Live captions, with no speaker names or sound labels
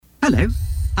Hello,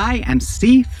 I am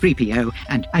C-3PO,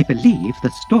 and I believe the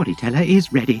storyteller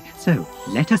is ready, so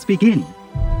let us begin.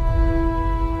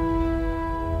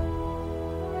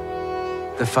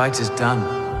 The fight is done.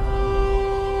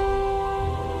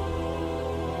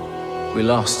 We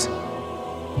lost.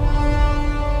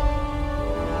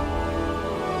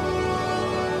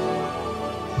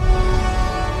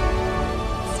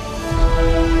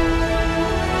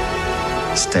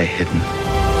 Stay hidden.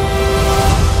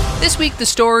 This week, the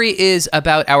story is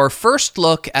about our first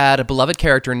look at a beloved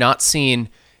character not seen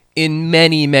in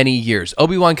many, many years.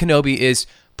 Obi-Wan Kenobi is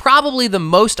probably the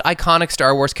most iconic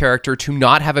Star Wars character to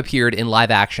not have appeared in live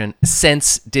action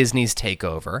since Disney's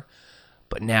takeover.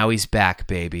 But now he's back,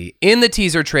 baby. In the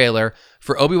teaser trailer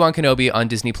for Obi-Wan Kenobi on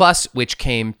Disney+, which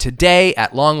came today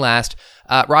at long last.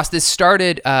 Ross, this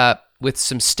started with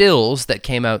some stills that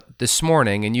came out this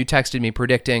morning, and you texted me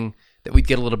predicting that we'd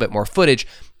get a little bit more footage.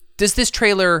 Does this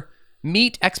trailer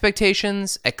meet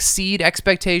expectations, exceed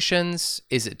expectations?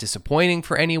 Is it disappointing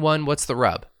for anyone? What's the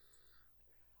rub?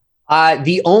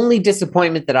 The only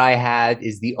disappointment that I had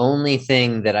is the only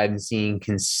thing that I'm seeing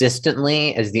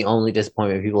consistently as the only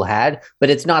disappointment people had,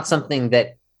 but it's not something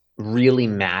that really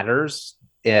matters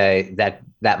that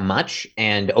much.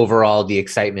 And overall, the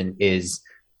excitement is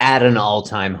at an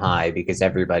all-time high because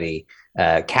everybody,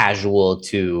 casual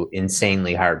to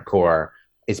insanely hardcore,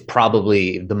 is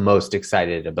probably the most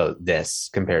excited about this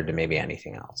compared to maybe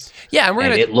anything else. Yeah,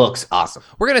 and it looks awesome.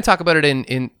 We're going to talk about it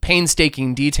in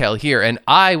painstaking detail here, and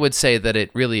I would say that it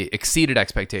really exceeded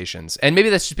expectations. And maybe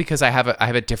that's just because I have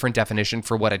a different definition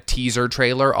for what a teaser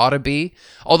trailer ought to be.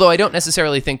 Although I don't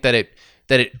necessarily think that it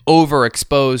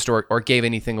overexposed or gave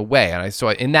anything away. And so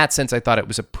in that sense, I thought it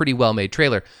was a pretty well-made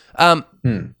trailer. But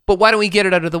why don't we get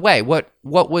it out of the way? What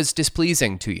was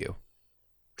displeasing to you?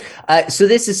 So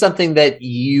this is something that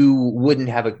you wouldn't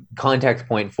have a context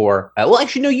point for. Well,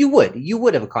 actually, no, you would. You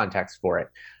would have a context for it.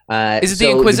 Is it the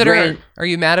Inquisitor? Are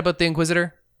you mad about the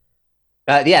Inquisitor?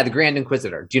 Yeah, the Grand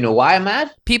Inquisitor. Do you know why I'm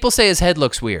mad? People say his head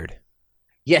looks weird.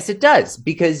 Yes, it does.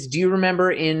 Because do you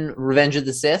remember in Revenge of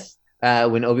the Sith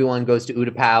when Obi-Wan goes to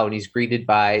Utapau and he's greeted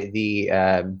by the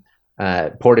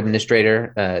port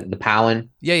administrator, the Pauan?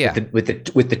 Yeah. With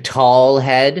the tall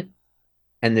head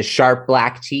and the sharp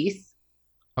black teeth.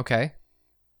 Okay.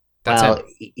 That's a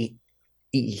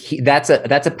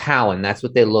Pauan. That's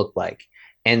what they look like.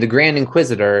 And the Grand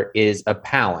Inquisitor is a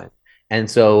Pauan.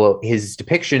 And so his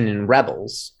depiction in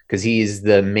Rebels, because he's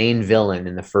the main villain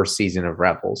in the first season of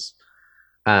Rebels,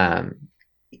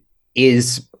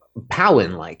 is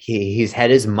Pauan-like. His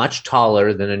head is much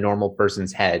taller than a normal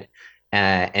person's head,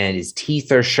 and his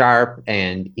teeth are sharp,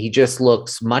 and he just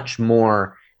looks much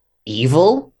more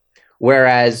evil,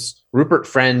 whereas Rupert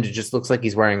Friend just looks like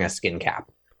he's wearing a skin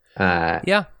cap.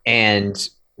 Yeah. And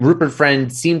Rupert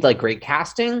Friend seemed like great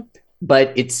casting,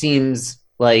 but it seems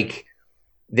like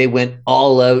they went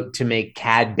all out to make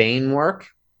Cad Bane work,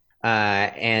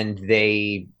 and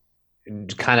they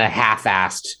kind of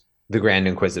half-assed the Grand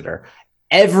Inquisitor.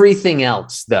 Everything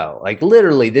else, though, like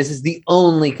literally, this is the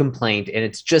only complaint, and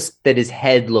it's just that his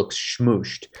head looks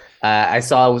schmooshed. I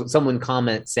saw someone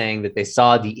comment saying that they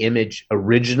saw the image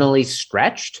originally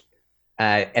stretched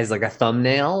as like a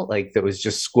thumbnail, like that was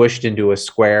just squished into a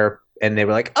square, and they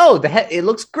were like, "Oh, the head, it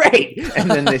looks great." And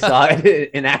then they saw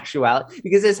it in actuality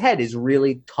because his head is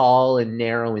really tall and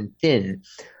narrow and thin.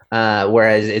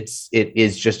 Whereas it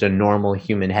is just a normal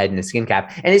human head and a skin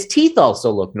cap, and his teeth also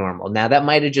look normal. Now that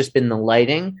might have just been the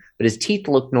lighting, but his teeth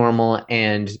look normal,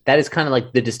 and that is kind of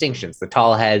like the distinctions: the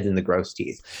tall heads and the gross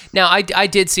teeth. Now I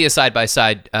did see a side by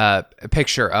side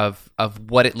picture of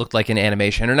what it looked like in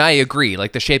animation, and I agree.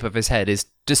 Like the shape of his head is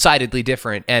decidedly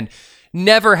different, and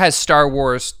never has Star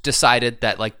Wars decided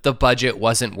that like the budget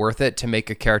wasn't worth it to make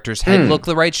a character's head look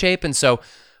the right shape, and so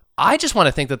I just want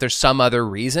to think that there's some other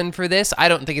reason for this. I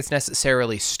don't think it's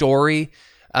necessarily story.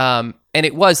 And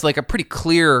it was like a pretty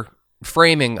clear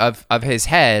framing of his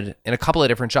head in a couple of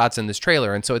different shots in this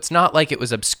trailer. And so it's not like it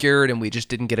was obscured and we just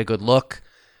didn't get a good look.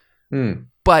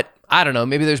 But I don't know,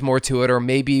 maybe there's more to it, or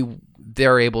maybe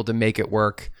they're able to make it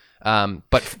work.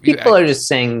 But people are just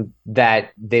saying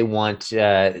that they want,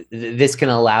 this can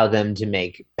allow them to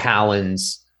make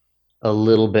Pauans a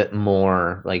little bit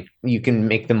more, like you can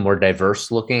make them more diverse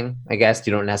looking, I guess.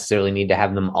 You don't necessarily need to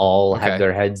have them all have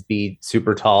their heads be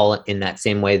super tall in that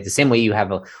same way. The same way you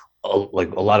have a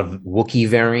lot of Wookiee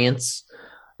variants.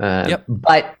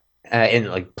 But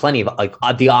and like plenty of like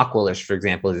the Aqualish, for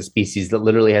example, is a species that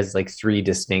literally has like 3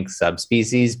 distinct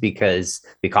subspecies because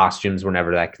the costumes were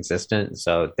never that consistent.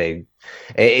 So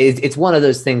it's one of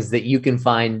those things that you can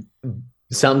find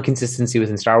some consistency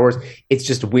within Star Wars. It's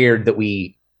just weird that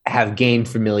we have gained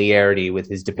familiarity with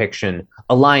his depiction,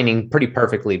 aligning pretty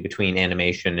perfectly between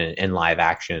animation and live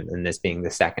action, and this being the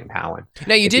second Cowan.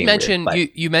 Now, you did mention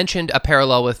you mentioned a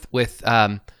parallel with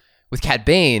Cad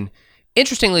Bane.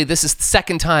 Interestingly, this is the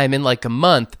second time in like a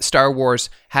month Star Wars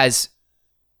has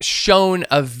shown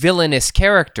a villainous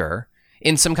character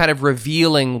in some kind of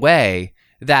revealing way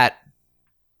that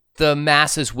the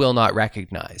masses will not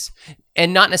recognize.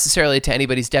 And not necessarily to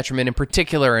anybody's detriment, in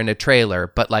particular in a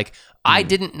trailer, but like, I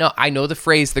didn't know, I know the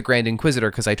phrase the Grand Inquisitor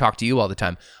because I talk to you all the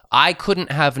time. I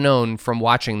couldn't have known from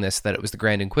watching this that it was the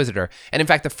Grand Inquisitor. And in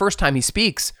fact, the first time he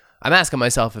speaks, I'm asking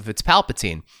myself if it's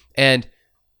Palpatine. And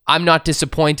I'm not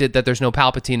disappointed that there's no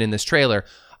Palpatine in this trailer.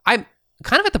 I'm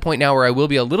kind of at the point now where I will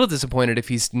be a little disappointed if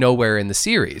he's nowhere in the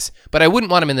series, but I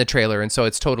wouldn't want him in the trailer, and so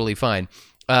it's totally fine.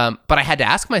 But I had to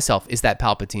ask myself, is that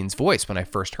Palpatine's voice when I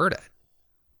first heard it?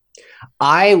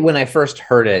 When I first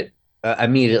heard it,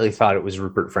 immediately thought it was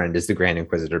Rupert Friend as the Grand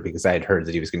Inquisitor because I had heard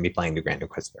that he was going to be playing the Grand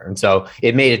Inquisitor. And so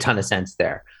it made a ton of sense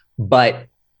there. But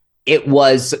it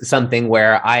was something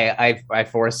where I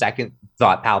for a second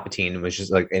thought Palpatine was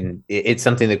just like, and it's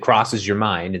something that crosses your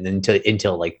mind. And then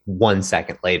until like 1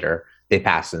 second later, they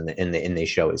pass and they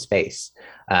show his face.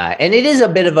 And it is a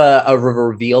bit of a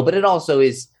reveal, but it also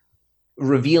is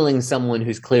revealing someone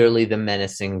who's clearly the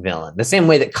menacing villain. The same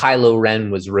way that Kylo Ren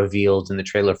was revealed in the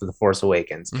trailer for The Force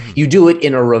Awakens. Mm-hmm. You do it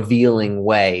in a revealing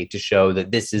way to show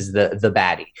that this is the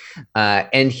baddie.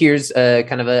 And here's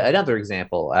kind of another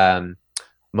example.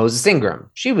 Moses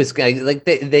Ingram. She was like,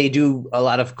 they do a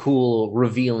lot of cool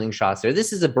revealing shots there.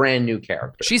 This is a brand new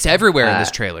character. She's everywhere in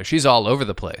this trailer. She's all over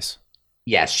the place.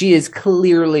 Yeah, she is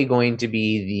clearly going to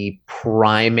be the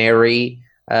primary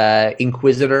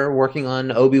Inquisitor working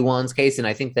on Obi-Wan's case, and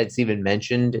I think that's even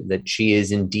mentioned that she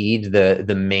is indeed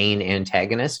the main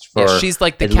antagonist. For she's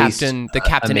like the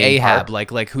Captain Ahab,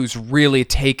 like who's really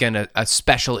taken a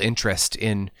special interest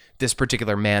in this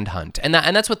particular manhunt, and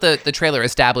that's what the trailer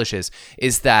establishes,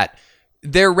 is that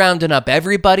they're rounding up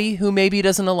everybody who maybe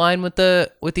doesn't align with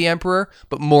the Emperor,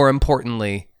 but more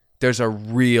importantly, there's a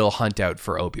real hunt out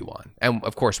for Obi-Wan, and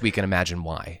of course we can imagine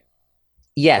why.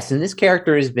 Yes, and this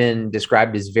character has been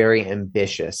described as very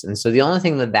ambitious. And so the only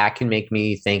thing that can make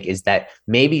me think is that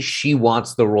maybe she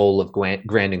wants the role of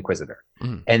Grand Inquisitor.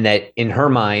 Mm. And that in her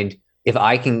mind, if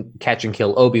I can catch and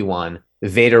kill Obi-Wan,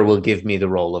 Vader will give me the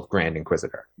role of Grand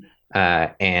Inquisitor.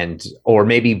 Or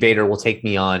maybe Vader will take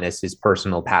me on as his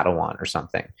personal Padawan or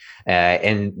something.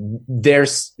 And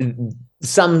there's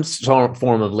some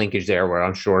form of linkage there where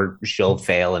I'm sure she'll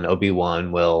fail and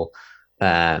Obi-Wan will...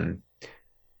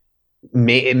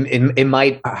 it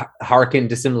might harken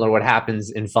to similar what happens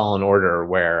in Fallen Order,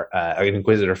 where an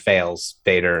Inquisitor fails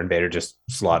Vader and Vader just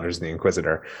slaughters the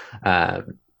Inquisitor.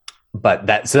 But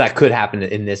that could happen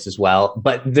in this as well.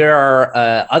 But there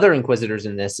are other Inquisitors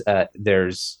in this.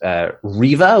 There's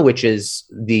Reva, which is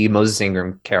the Moses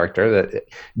Ingram character.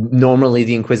 Normally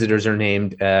the Inquisitors are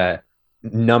named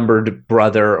numbered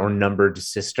brother or numbered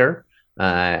sister,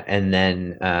 and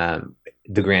then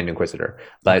the Grand Inquisitor.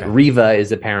 But okay. Reva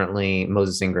is apparently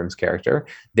Moses Ingram's character.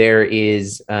 There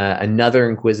is another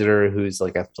Inquisitor who's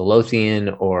like a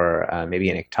Thalothian or maybe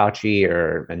an Iktachi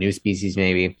or a new species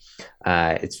maybe.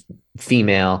 It's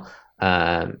female.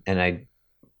 And I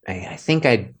think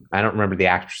I don't remember the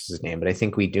actress's name, but I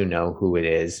think we do know who it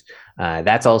is.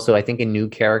 That's also, I think, a new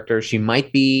character. She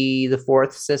might be the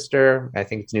fourth sister. I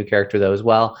think it's a new character though as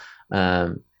well.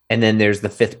 And then there's the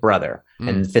fifth brother,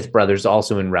 and the fifth brother's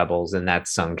also in Rebels, and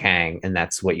that's Sung Kang, and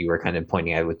that's what you were kind of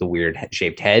pointing at with the weird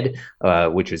shaped head,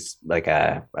 which is like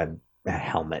a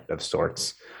helmet of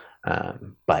sorts.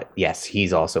 But yes,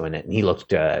 he's also in it, and he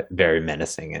looked very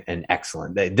menacing and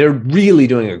excellent. They're really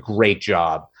doing a great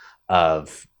job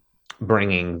of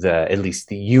bringing at least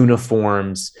the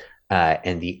uniforms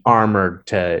and the armor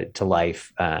to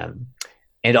life.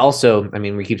 And also, I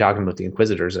mean, we keep talking about the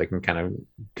Inquisitors. I can kind of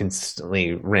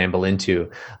consistently ramble into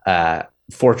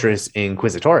Fortress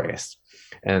Inquisitorius.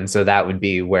 And so that would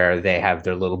be where they have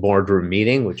their little boardroom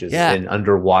meeting, which is an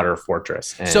underwater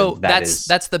fortress. And so that's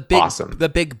the big, awesome. The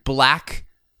big black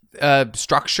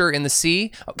structure in the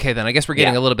sea. Okay, then I guess we're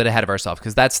getting a little bit ahead of ourselves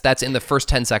because that's in the first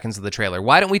 10 seconds of the trailer.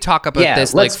 Why don't we talk about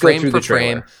this like frame for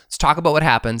frame? Let's talk about what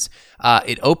happens.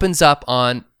 It opens up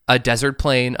on a desert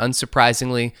plain,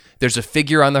 unsurprisingly. There's a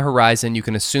figure on the horizon. You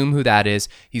can assume who that is.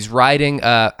 He's riding,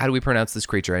 how do we pronounce this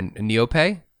creature? A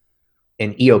Neope?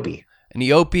 An Eope. An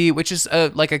Eope, which is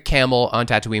like a camel on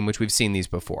Tatooine, which we've seen these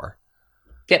before.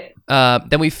 Yep.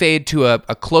 Then we fade to a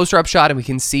closer up shot, and we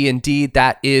can see indeed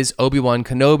that is Obi-Wan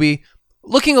Kenobi,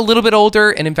 looking a little bit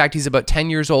older, and in fact, he's about 10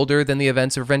 years older than the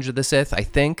events of Revenge of the Sith, I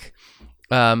think.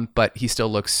 But he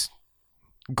still looks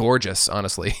gorgeous.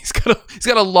 Honestly, he's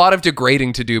got a lot of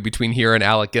degrading to do between here and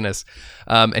Alec Guinness,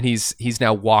 and he's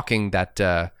now walking that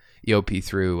EOP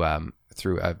through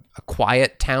a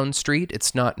quiet town street.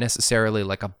 It's not necessarily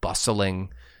like a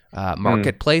bustling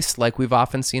marketplace like we've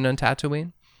often seen on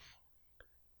Tatooine.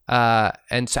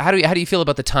 And so how do you feel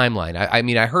about the timeline? I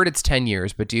mean, I heard it's 10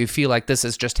 years, but do you feel like this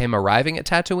is just him arriving at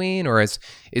Tatooine, or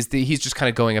he's just kind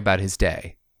of going about his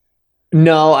day?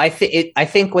 No, I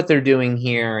think what they're doing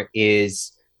here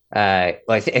is, I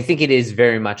think it is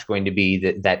very much going to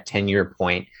be that 10-year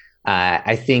point.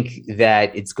 I think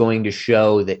that it's going to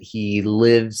show that he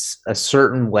lives a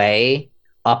certain way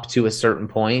up to a certain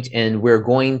point, and we're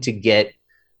going to get,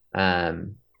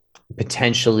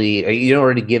 potentially,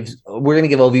 we're going to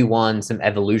give Obi-Wan some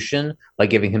evolution by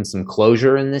giving him some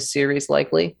closure in this series,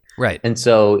 likely. Right. And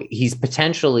so he's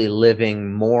potentially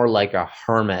living more like a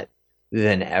hermit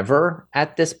than ever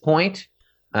at this point.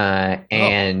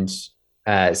 And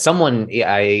someone,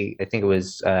 I think it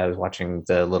was, I was watching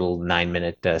the little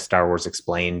 9-minute Star Wars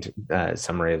Explained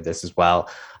summary of this as well,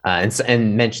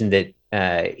 and mentioned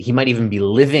that he might even be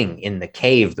living in the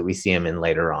cave that we see him in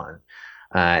later on.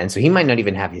 And so he might not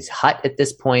even have his hut at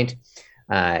this point.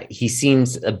 He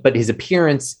seems, but his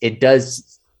appearance, it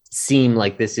does seem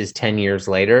like this is 10 years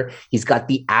later. He's got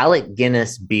the Alec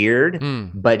Guinness beard,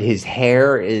 but his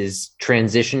hair is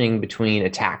transitioning between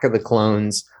Attack of the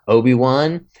Clones,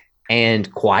 Obi-Wan, and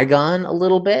Qui-Gon a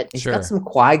little bit. He's got some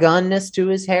Qui-Gon-ness to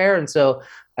his hair. And so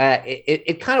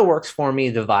it kind of works for me,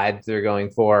 the vibe they're going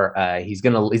for. He's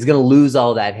gonna lose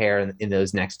all that hair in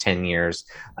those next 10 years,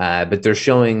 but they're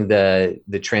showing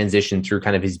the transition through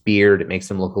kind of his beard. It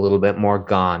makes him look a little bit more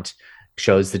gaunt,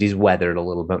 shows that he's weathered a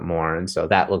little bit more, and so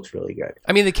that looks really good.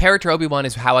 I mean, the character Obi-Wan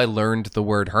is how I learned the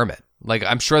word hermit. Like,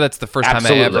 I'm sure that's the first time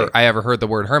I ever heard the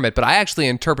word hermit, but I actually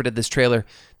interpreted this trailer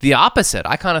the opposite.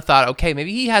 I kind of thought, okay,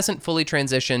 maybe he hasn't fully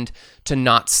transitioned to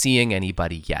not seeing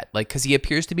anybody yet, like, because he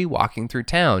appears to be walking through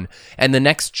town, and the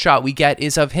next shot we get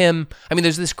is of him. I mean,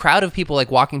 there's this crowd of people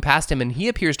like walking past him, and he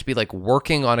appears to be like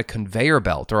working on a conveyor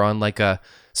belt or on like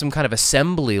some kind of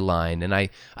assembly line, and I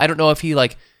don't know if he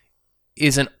like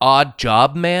is an odd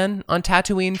job man on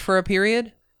Tatooine for a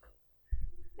period.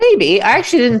 Maybe. I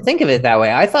actually didn't think of it that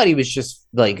way. I thought he was just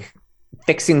like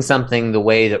fixing something the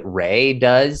way that Rey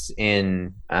does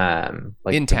in the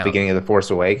beginning of The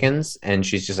Force Awakens, and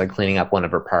she's just like cleaning up one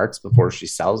of her parts before she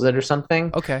sells it or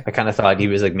something. Okay. I kind of thought he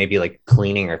was like maybe like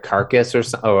cleaning a carcass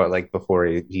or like before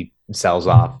he sells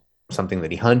off something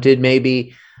that he hunted,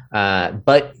 maybe.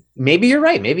 But maybe you're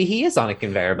right. Maybe he is on a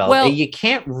conveyor belt. Well, you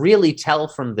can't really tell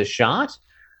from the shot.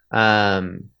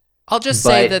 I'll just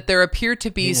say that there appear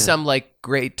to be some like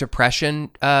Great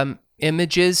Depression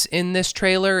images in this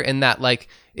trailer, and that like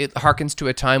it harkens to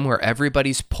a time where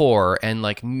everybody's poor and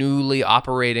like newly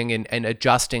operating and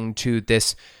adjusting to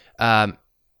this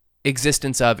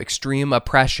existence of extreme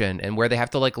oppression, and where they have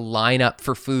to like line up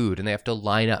for food and they have to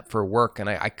line up for work. And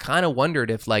I kind of wondered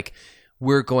if like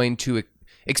we're going to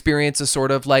experience a sort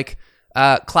of like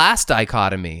class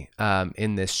dichotomy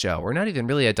in this show, or not even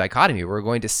really a dichotomy. We're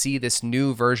going to see this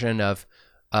new version of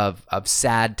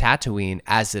sad Tatooine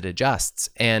as it adjusts,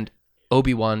 and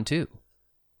Obi-Wan too.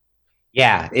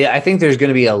 Yeah, I think there's going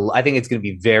to be I think it's going to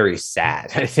be very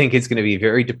sad. I think it's going to be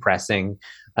very depressing,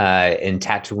 and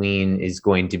Tatooine is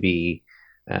going to be,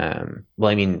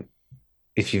 well, I mean,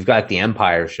 if you've got the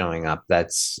Empire showing up,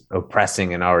 that's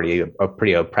oppressing and already a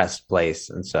pretty oppressed place,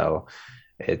 and so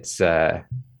it's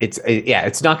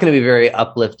not going to be very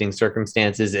uplifting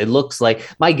circumstances. It looks like,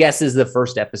 my guess is the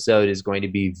first episode is going to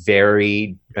be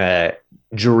very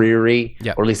dreary,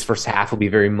 or at least first half will be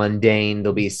very mundane.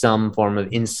 There'll be some form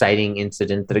of inciting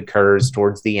incident that occurs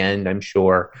towards the end, I'm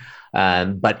sure,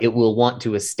 but it will want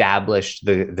to establish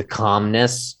the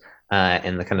calmness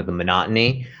and the kind of the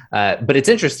monotony. But it's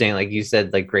interesting, like you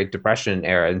said, like Great Depression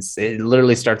era. It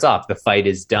literally starts off, the fight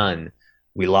is done,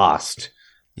 we lost.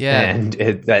 Yeah, and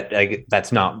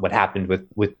that's not what happened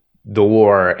with the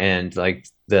war and like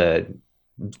the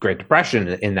Great Depression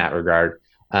in that regard.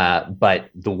 But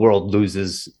the world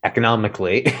loses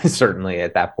economically, certainly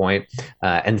at that point,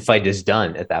 and the fight is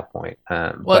done at that point.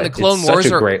 Well, the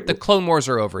Clone Wars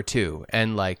are over too,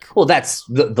 and like, well, that's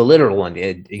the literal one.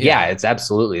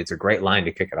 It's a great line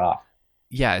to kick it off.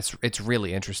 Yeah, it's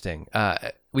really interesting.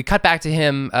 We cut back to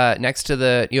him next to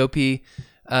the EOP.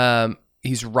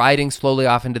 He's riding slowly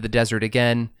off into the desert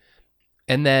again.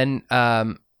 And then,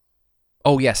 then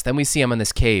we see him in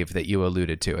this cave that you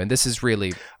alluded to. And this is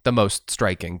really the most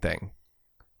striking thing.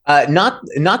 Not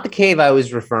the cave I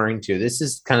was referring to. This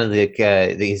is kind of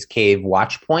his cave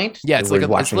watch point. Yeah, it's like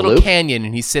a little canyon,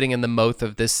 and he's sitting in the mouth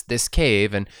of this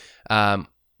cave. And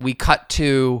we cut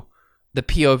to the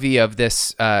POV of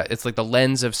this, it's like the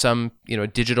lens of some,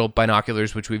 digital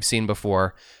binoculars, which we've seen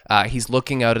before. He's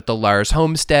looking out at the Lars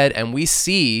homestead, and we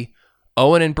see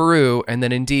Owen and Beru, and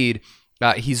then indeed,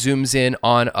 he zooms in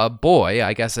on a boy,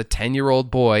 I guess a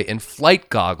 10-year-old boy in flight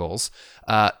goggles,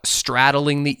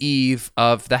 straddling the eave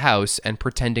of the house and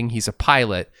pretending he's a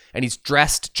pilot, and he's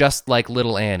dressed just like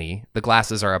little Annie. The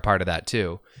glasses are a part of that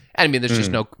too. And I mean, there's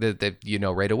just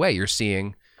right away, you're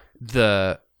seeing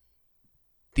the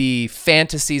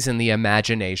fantasies and the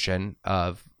imagination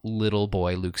of little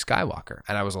boy Luke Skywalker.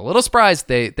 And I was a little surprised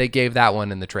they gave that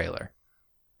one in the trailer.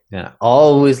 Yeah,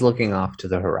 always looking off to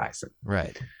the horizon.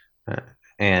 Right.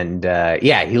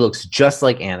 He looks just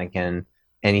like Anakin.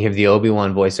 And you have the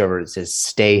Obi-Wan voiceover that says,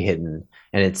 "Stay hidden."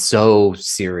 And it's so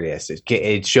serious.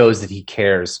 It shows that he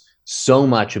cares so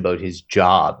much about his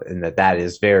job, and that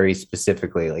is very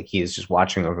specifically like he is just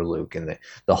watching over Luke. And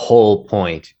the whole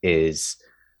point is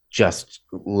just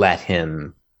let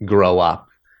him grow up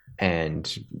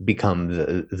and become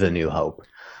the new Hope.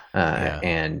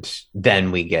 And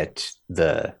then we get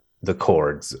the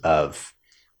chords of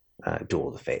Duel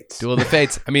of the Fates. Duel of the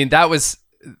Fates. I mean, that was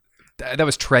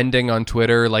trending on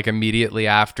Twitter like immediately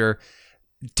after.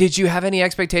 Did you have any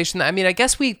expectation? I mean, I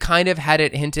guess we kind of had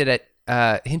it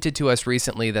hinted to us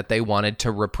recently that they wanted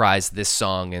to reprise this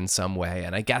song in some way,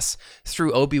 and I guess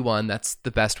through Obi-Wan, that's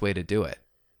the best way to do it.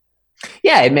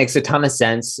 Yeah, it makes a ton of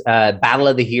sense. Battle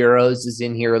of the Heroes is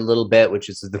in here a little bit, which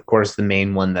is, of course, the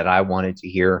main one that I wanted to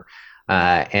hear.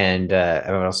 And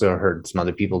I've also heard some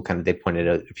other people they pointed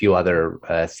out a few other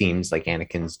themes, like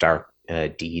Anakin's Dark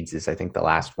Deeds is, I think, the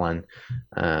last one.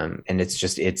 And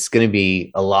it's going to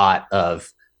be a lot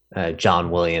of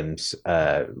John Williams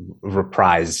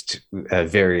reprised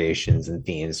variations and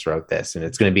themes throughout this, and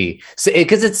it's going to be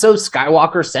because it's so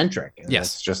Skywalker centric.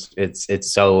 Yes,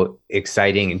 it's so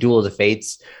exciting. And Duel of the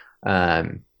Fates,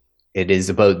 it is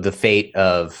about the fate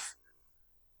of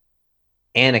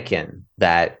Anakin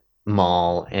that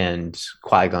Maul and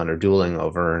Qui-Gon are dueling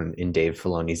over in Dave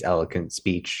Filoni's eloquent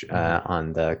speech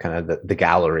on the kind of the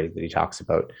gallery that he talks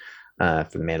about for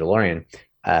The Mandalorian.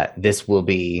 This will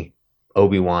be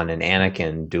Obi-Wan and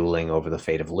Anakin dueling over the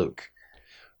fate of Luke.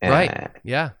 Right.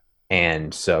 Yeah.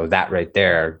 And so that right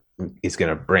there is going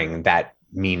to bring that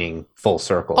meaning full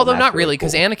circle. Although not really,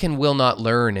 because Anakin will not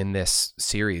learn in this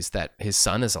series that his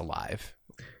son is alive.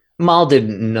 Maul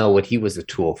didn't know what he was a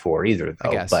tool for either, though.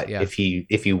 I guess, but yeah. if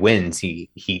he wins,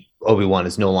 Obi-Wan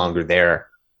is no longer there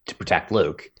to protect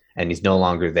Luke, and he's no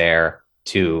longer there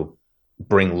to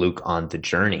bring Luke on the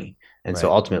journey. And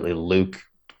so ultimately, Luke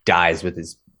dies with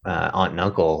his aunt and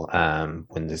uncle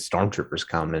when the stormtroopers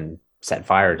come and set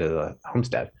fire to the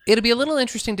homestead. It'll be a little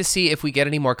interesting to see if we get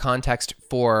any more context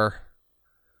for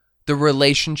the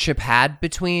relationship had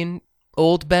between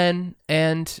old Ben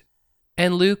and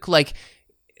Luke. Like,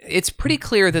 it's pretty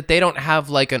clear that they don't have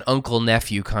like an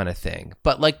uncle-nephew kind of thing,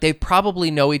 but like they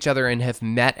probably know each other and have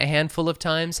met a handful of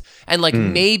times. And like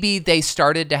maybe they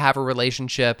started to have a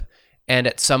relationship, and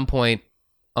at some point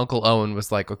Uncle Owen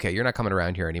was like, okay, you're not coming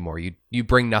around here anymore. You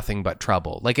bring nothing but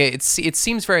trouble. Like it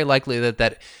seems very likely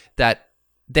that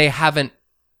they haven't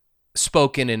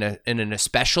spoken in an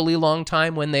especially long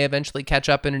time when they eventually catch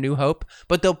up in A New Hope,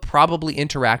 but they'll probably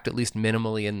interact at least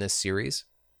minimally in this series.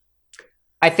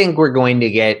 I think we're going to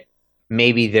get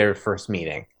maybe their first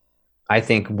meeting. I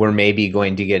think we're maybe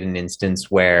going to get an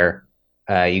instance where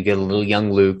you get a little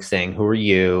young Luke saying, "Who are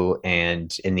you?"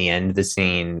 And in the end of the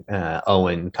scene,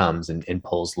 Owen comes and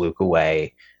pulls Luke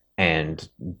away and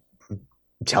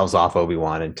tells off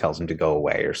Obi-Wan and tells him to go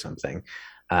away or something.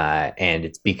 And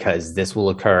it's because this will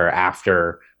occur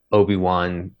after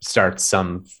Obi-Wan starts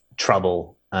some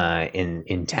trouble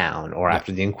in town, or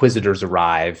after the Inquisitors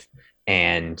arrive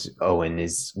and Owen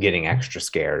is getting extra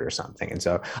scared or something. And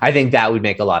so I think that would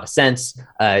make a lot of sense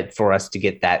for us to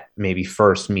get that maybe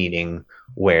first meeting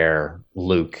where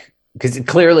Luke, because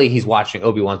clearly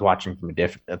Obi-Wan's watching from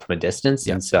a distance.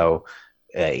 Yeah. And so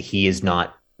he is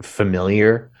not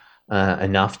familiar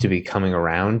enough to be coming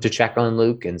around to check on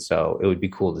Luke. And so it would be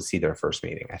cool to see their first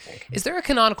meeting, I think. Is there a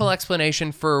canonical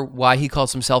explanation for why he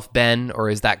calls himself Ben, or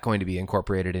is that going to be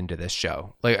incorporated into this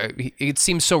show? Like, it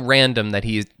seems so random that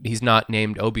he's not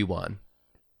named Obi-Wan.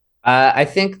 I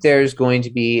think there's going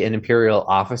to be an Imperial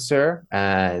officer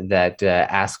that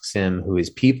asks him who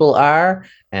his people are,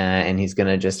 and he's going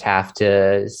to just have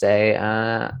to say,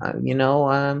 I don't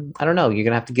know. You're going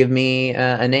to have to give me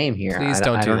a name here. Please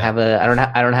I don't have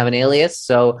an alias.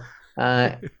 So,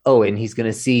 and he's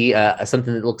going to see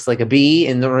something that looks like a B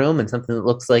in the room, and something that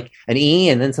looks like an E,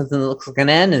 and then something that looks like an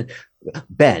N.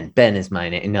 And Ben is my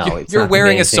name. No, you're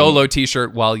wearing a Solo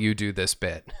T-shirt while you do this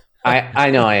bit. I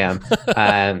know I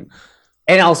am.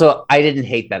 And also, I didn't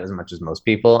hate that as much as most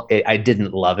people. I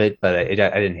didn't love it, but I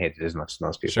didn't hate it as much as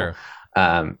most people. Sure.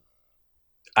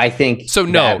 I think so.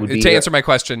 No, to answer my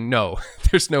question, no.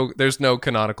 There's no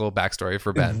canonical backstory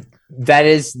for Ben. That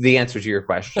is the answer to your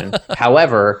question.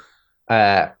 However,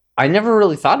 I never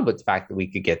really thought about the fact that we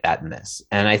could get that in this,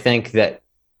 and I think that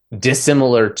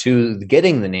dissimilar to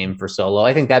getting the name for Solo,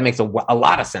 I think that makes a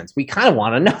lot of sense. We kind of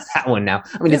want to know that one now.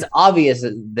 I mean, It's obvious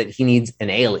that he needs an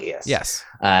alias. Yes.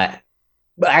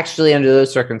 But actually, under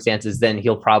those circumstances, then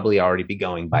he'll probably already be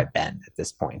going by Ben at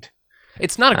this point.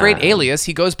 It's not a great alias.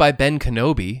 He goes by Ben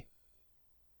Kenobi.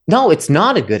 No, it's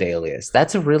not a good alias.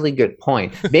 That's a really good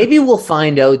point. Maybe we'll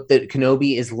find out that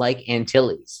Kenobi is like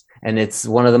Antilles, and it's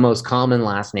one of the most common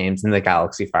last names in the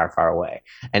galaxy far, far away.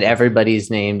 And everybody's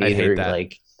named either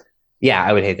like... Yeah,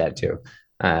 I would hate that too.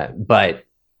 But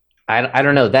I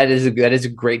don't know. That is a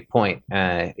great point.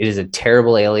 It is a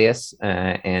terrible alias,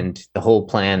 and the whole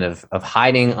plan of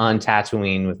hiding on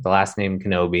Tatooine with the last name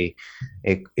Kenobi,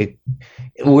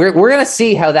 we're gonna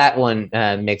see how that one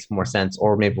makes more sense,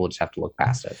 or maybe we'll just have to look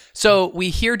past it. So we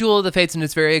hear Duel of the Fates, and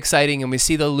it's very exciting, and we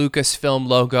see the Lucasfilm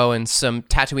logo, and some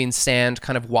Tatooine sand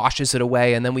kind of washes it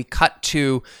away, and then we cut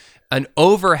to an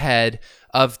overhead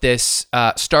of this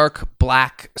stark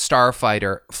black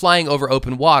starfighter flying over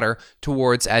open water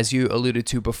towards, as you alluded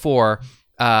to before,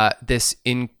 this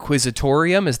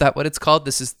Inquisitorium. Is that what it's called?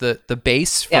 This is the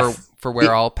base for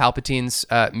where all Palpatine's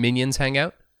minions hang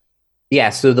out? Yeah,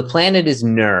 so the planet is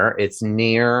Nur. It's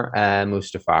near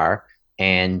Mustafar,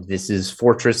 and this is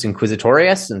Fortress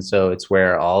Inquisitorius, and so it's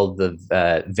where all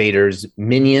the Vader's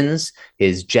minions,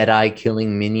 his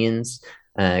Jedi-killing minions,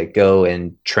 go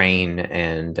and train,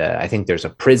 and I think there's a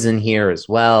prison here as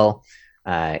well,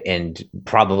 and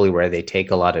probably where they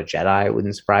take a lot of Jedi. It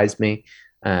wouldn't surprise me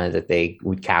that they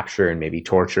would capture and maybe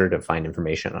torture to find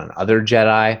information on other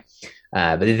Jedi.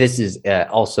 But this is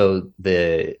also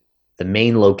the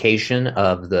main location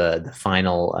of the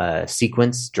final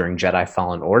sequence during Jedi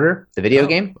Fallen Order, the video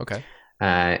game. Okay,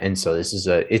 and so this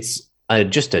is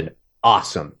just an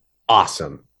awesome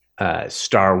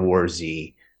Star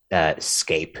Warsy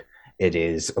scape. It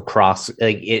is across,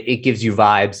 like, it gives you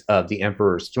vibes of the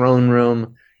Emperor's throne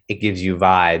room. It gives you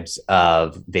vibes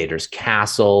of Vader's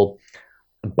castle,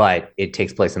 but it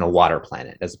takes place in a water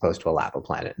planet as opposed to a lava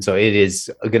planet. So it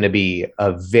is going to be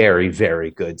a very,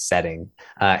 very good setting.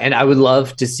 And I would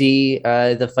love to see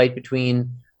the fight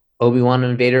between Obi-Wan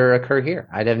and Vader occur here.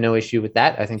 I'd have no issue with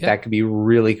that. I think that could be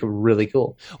really, really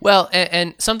cool. Well,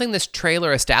 and something this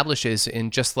trailer establishes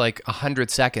in just like 100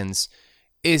 seconds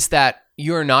is that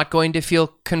you're not going to feel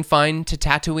confined to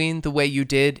Tatooine the way you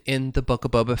did in the Book of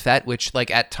Boba Fett, which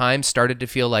like at times started to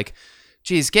feel like,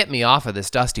 geez, get me off of this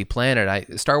dusty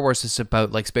planet. Star Wars is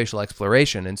about like spatial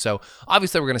exploration. And so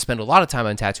obviously we're going to spend a lot of time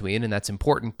on Tatooine, and that's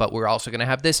important, but we're also going to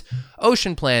have this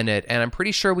ocean planet. And I'm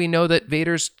pretty sure we know that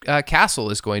Vader's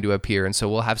castle is going to appear. And so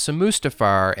we'll have some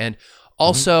Mustafar. And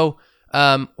also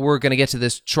we're going to get to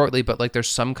this shortly, but like there's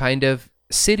some kind of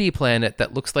city planet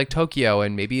that looks like Tokyo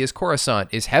and maybe is Coruscant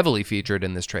is heavily featured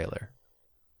in this trailer.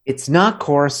 It's not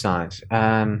Coruscant.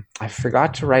 I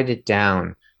forgot to write it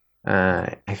down.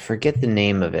 I forget the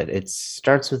name of it. It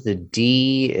starts with a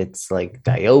D. It's like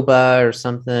Dioba or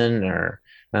something,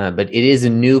 but it is a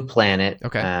new planet.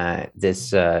 Okay.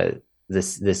 This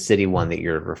city one that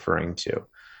you're referring to.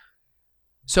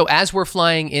 So as we're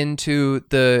flying into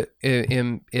the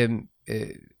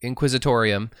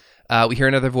Inquisitorium, we hear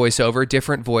another voiceover,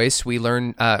 different voice. We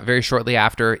learn very shortly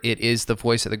after it is the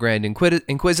voice of the Grand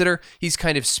Inquisitor. He's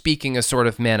kind of speaking a sort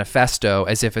of manifesto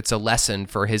as if it's a lesson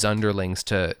for his underlings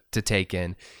to take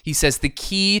in. He says the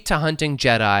key to hunting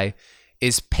Jedi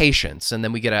is patience. And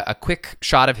then we get a quick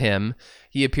shot of him.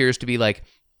 He appears to be like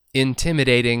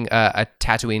intimidating a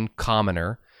Tatooine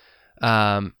commoner.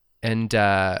 And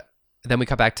then we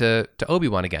cut back to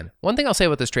Obi-Wan again. One thing I'll say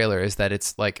about this trailer is that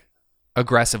it's like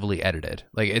aggressively edited.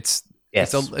 Like it's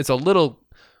a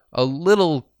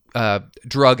little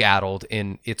drug addled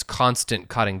in its constant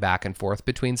cutting back and forth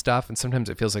between stuff, and sometimes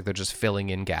it feels like they're just filling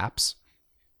in gaps.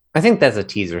 I think that's a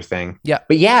teaser thing. Yeah,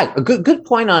 but yeah, a good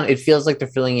point on it. Feels like they're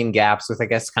filling in gaps with, I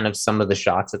guess, kind of some of the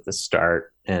shots at the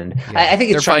start, and I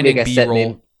think it's trying to get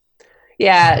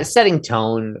setting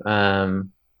tone.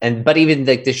 But even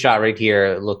like this shot right here,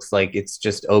 it looks like it's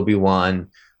just Obi-Wan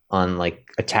on like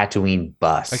a Tatooine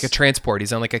bus, like a transport.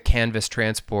 He's on like a canvas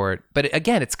transport, but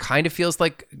again, it's kind of feels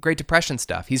like Great Depression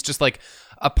stuff. He's just like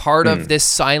a part of this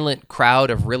silent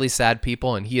crowd of really sad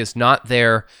people, and he is not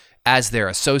there as their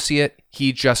associate.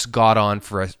 He just got on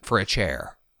for a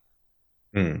chair.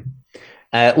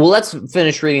 Well, let's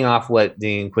finish reading off what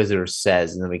the Inquisitor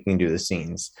says, and then we can do the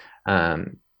scenes.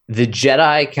 The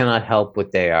Jedi cannot help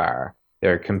what they are.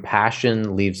 Their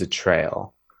compassion leaves a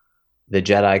trail. The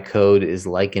Jedi code is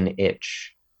like an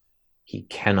itch. He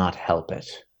cannot help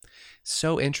it.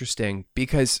 So interesting,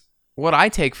 because what I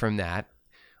take from that,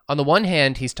 on the one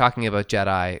hand, he's talking about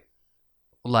Jedi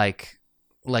like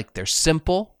they're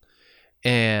simple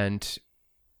and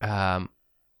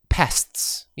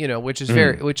pests, which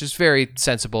is very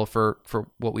sensible for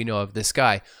what we know of this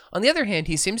guy. On the other hand,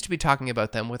 he seems to be talking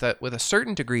about them with a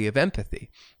certain degree of empathy.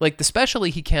 Like, especially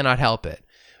he cannot help it.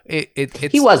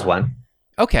 He was one.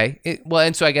 Okay.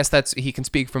 And so I guess he can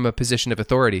speak from a position of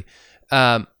authority.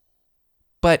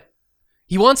 But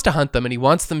he wants to hunt them and he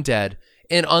wants them dead.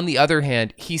 And on the other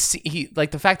hand, he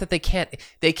like the fact that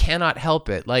they cannot help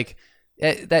it. Like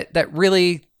that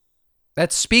really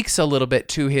speaks a little bit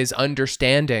to his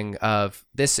understanding of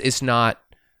this is not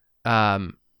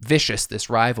vicious, this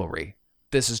rivalry.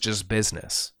 This is just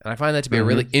business. And I find that to be a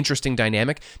really interesting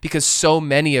dynamic, because so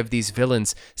many of these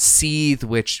villains seethe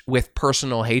with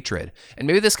personal hatred. And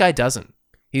maybe this guy doesn't.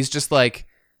 He's just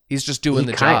doing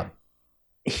the job.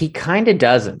 He kind of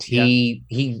doesn't. Yeah.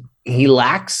 He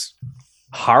lacks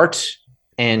heart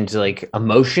and like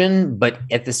emotion, but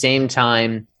at the same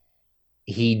time,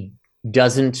 he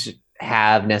doesn't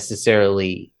have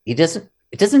necessarily, it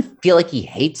doesn't feel like he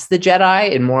hates the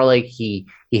Jedi, and more like he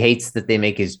hates that they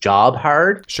make his job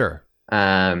hard. Sure.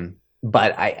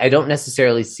 But I don't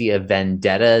necessarily see a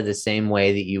vendetta the same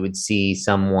way that you would see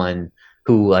someone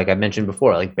who, like I mentioned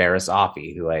before, like Barriss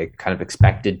Offee, who I kind of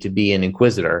expected to be an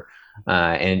Inquisitor,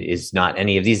 and is not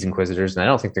any of these Inquisitors. And I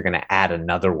don't think they're going to add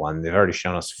another one. They've already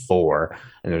shown us 4,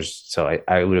 and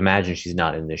I would imagine she's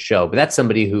not in this show. But that's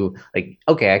somebody who, like,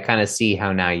 okay, I kind of see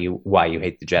how why you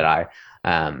hate the Jedi.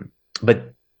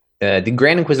 But the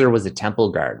Grand Inquisitor was a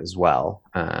temple guard as well.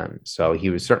 So he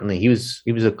was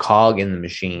a cog in the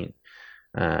machine.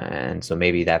 And so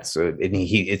maybe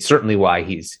it's certainly why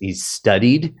he's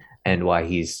studied and why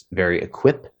he's very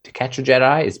equipped to catch a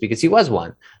Jedi, is because he was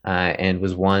one, and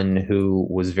was one who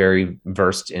was very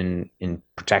versed in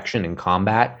protection and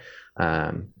combat.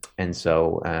 And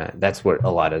so that's what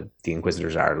a lot of the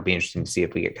Inquisitors are. It'll be interesting to see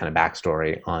if we get kind of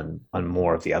backstory on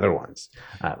more of the other ones.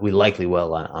 We likely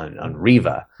will on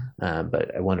Reva,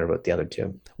 but I wonder about the other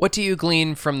two. What do you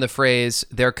glean from the phrase,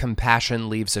 their compassion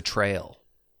leaves a trail?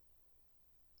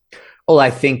 Well, I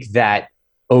think that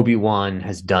Obi-Wan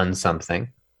has done something,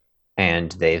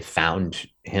 and they've found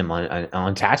him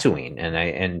on Tatooine.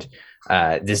 And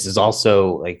this is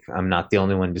also, like, I'm not the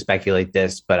only one to speculate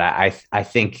this, but I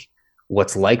think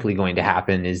what's likely going to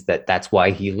happen is that's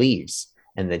why he leaves,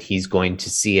 and that he's going to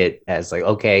see it as like,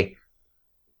 okay,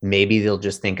 maybe they'll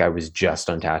just think I was just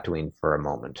on Tatooine for a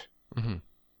moment. Mm-hmm.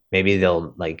 Maybe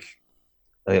they'll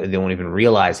they won't even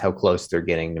realize how close they're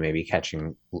getting to maybe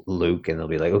catching Luke, and they'll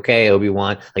be like, okay,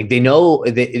 Obi-Wan, like they know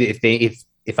that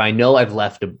if I know I've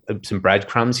left some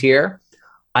breadcrumbs here,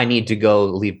 I need to go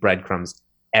leave breadcrumbs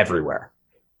everywhere.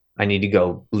 I need to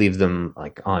go leave them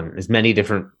like on as many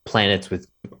different planets with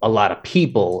a lot of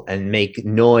people and make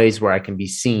noise where I can be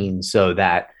seen, so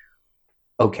that,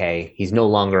 okay, he's no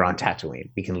longer on Tatooine.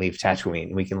 We can leave Tatooine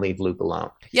and we can leave Luke alone.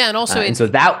 Yeah. And also, and so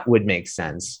that would make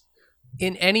sense.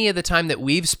 In any of the time that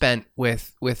we've spent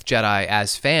with Jedi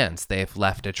as fans, they've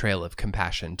left a trail of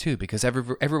compassion too, because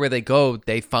everywhere they go,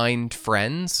 they find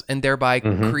friends and thereby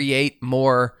create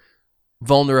more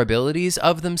vulnerabilities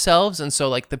of themselves. And so,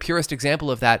 like, the purest example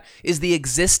of that is the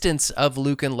existence of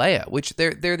Luke and Leia, which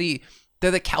they're the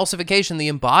calcification, the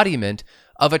embodiment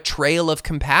of a trail of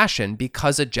compassion,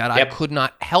 because a Jedi could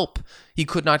not help. He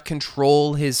could not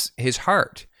control his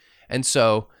heart. And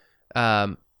so,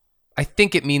 I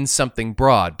think it means something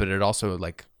broad, but it also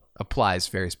like applies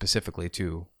very specifically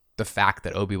to the fact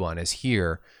that Obi-Wan is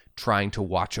here trying to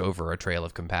watch over a trail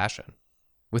of compassion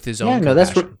with his own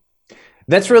compassion.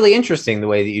 That's really interesting, the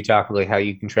way that you talk about how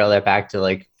you can trail that back to,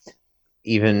 like,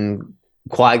 even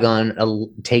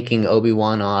Qui-Gon taking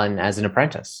Obi-Wan on as an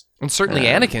apprentice. And certainly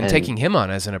Anakin taking him on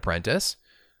as an apprentice.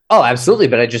 Oh, absolutely.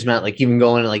 But I just meant, like, even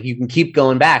going, like, you can keep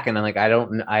going back. And I'm like,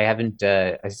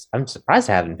 I'm surprised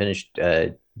I haven't finished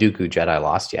Dooku Jedi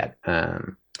Lost yet. I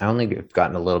only have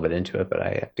gotten a little bit into it, but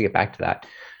I have to get back to that.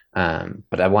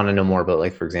 But I want to know more about,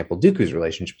 like, for example, Dooku's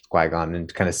relationship with Qui-Gon,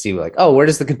 and kind of see, like, oh, where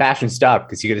does the compassion stop?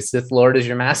 Because you get a Sith Lord as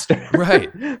your master.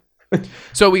 Right.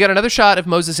 So we got another shot of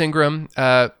Moses Ingram.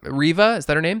 Reva, is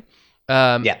that her name?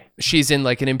 Yeah. She's in,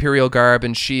 like, an Imperial garb,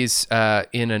 and she's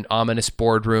in an ominous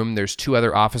boardroom. There's 2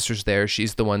 other officers there.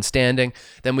 She's the one standing.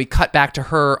 Then we cut back to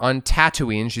her on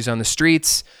Tatooine. She's on the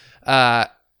streets.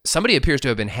 somebody appears to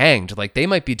have been hanged. Like they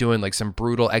might be doing like some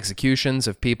brutal executions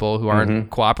of people who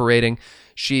aren't cooperating.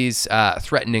 She's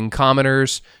threatening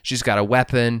commoners. She's got a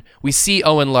weapon. We see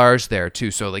Owen Lars there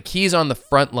too. So like he's on the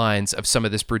front lines of some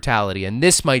of this brutality. And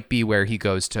this might be where he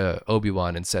goes to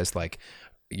Obi-Wan and says like,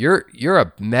 you're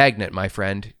a magnet, my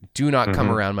friend. Do not come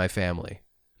around my family.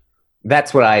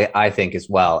 That's what I think as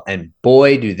well. And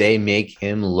boy, do they make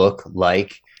him look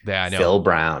like Phil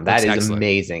Brown. That is excellent.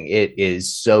 Amazing. It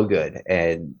is so good.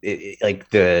 And like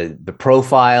the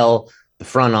profile, the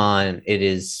front on, it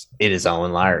is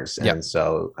Owen Lars. And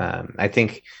so I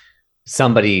think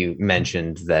somebody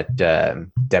mentioned that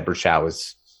Deborah Chow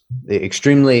was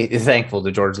extremely thankful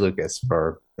to George Lucas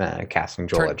for casting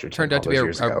Joel Edgerton. Turned out to be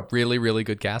a really, really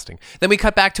good casting. Then we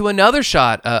cut back to another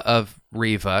shot of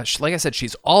Reva. Like I said,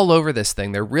 she's all over this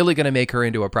thing. They're really going to make her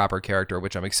into a proper character,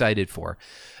 which I'm excited for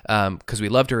because we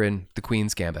loved her in The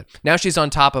Queen's Gambit. Now she's on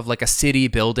top of like a city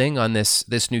building on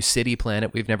this new city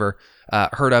planet we've never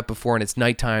heard of before, and it's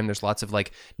nighttime. There's lots of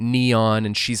like neon,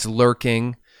 and she's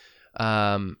lurking.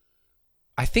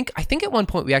 I think at one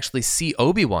point we actually see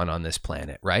Obi-Wan on this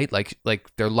planet, right? Like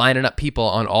they're lining up people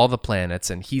on all the planets,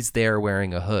 and he's there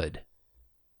wearing a hood.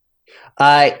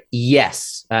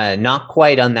 Yes, not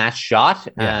quite on that shot,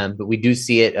 but we do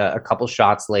see it a couple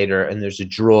shots later, and there's a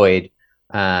droid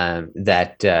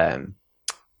that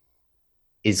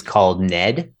is called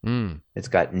Ned. It's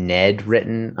got Ned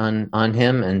written on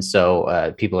him, and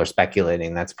so people are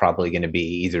speculating that's probably going to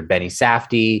be either Benny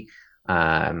Safdie,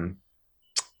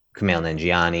 Kumail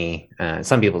Nanjiani.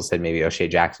 Some people said maybe O'Shea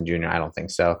Jackson Jr. I don't think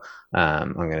so.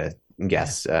 I'm going to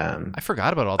guess. I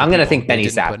forgot about all the I'm going to think Benny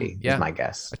Safdie is my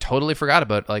guess. I totally forgot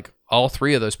about like all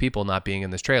three of those people not being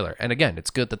in this trailer. And again, it's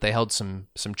good that they held some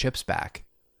chips back.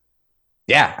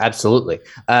 Yeah, absolutely.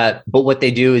 But what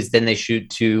they do is then they shoot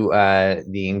to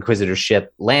the Inquisitor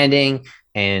ship landing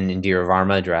and Indira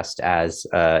Varma dressed as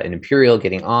an Imperial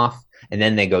getting off. And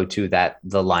then they go to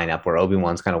the lineup where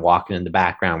Obi-Wan's kind of walking in the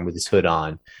background with his hood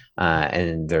on,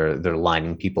 and they're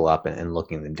lining people up and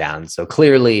looking them down. So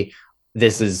clearly,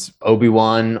 this is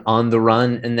Obi-Wan on the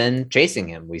run and then chasing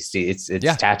him. We see it's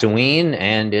Tatooine,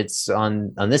 and it's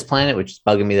on this planet, which is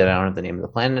bugging me that I don't have the name of the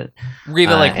planet.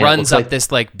 Reva runs up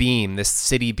this like beam, this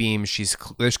city beam.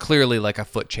 There's clearly like a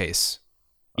foot chase.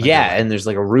 Yeah, and there's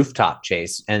like a rooftop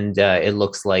chase, and it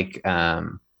looks like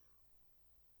the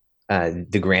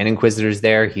Grand Inquisitor's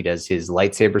there. He does his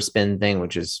lightsaber spin thing,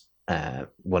 which is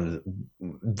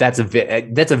that's a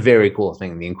very cool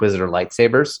thing. The Inquisitor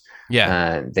lightsabers.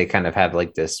 Yeah. They kind of have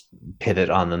like this pivot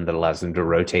on them that allows them to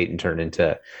rotate and turn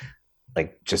into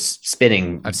like just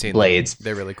spinning blades.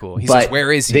 They're really cool. He says,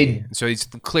 where is he? So he's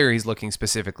clear he's looking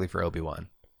specifically for Obi-Wan.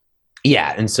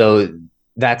 Yeah. And so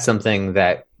that's something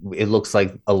that it looks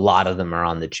like a lot of them are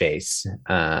on the chase.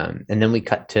 And then we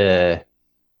cut to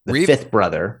the fifth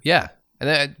brother. Yeah. And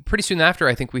then pretty soon after,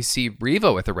 I think we see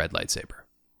Reva with a red lightsaber.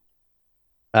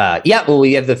 Well,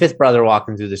 we have the fifth brother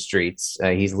walking through the streets.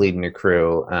 He's leading a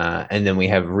crew. And then we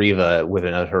have Reva with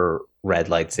another red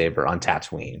lightsaber on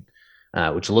Tatooine,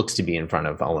 which looks to be in front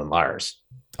of Owen Lars.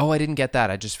 Oh, I didn't get that.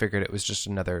 I just figured it was just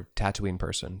another Tatooine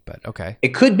person, but okay. It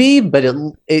could be, but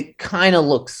it kind of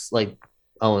looks like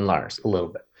Owen Lars a little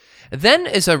bit. Then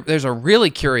there's a really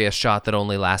curious shot that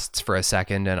only lasts for a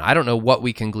second, and I don't know what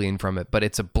we can glean from it, but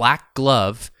it's a black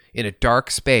glove in a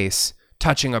dark space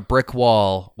touching a brick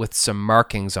wall with some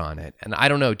markings on it. And I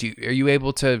don't know, are you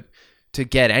able to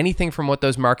get anything from what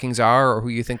those markings are, or who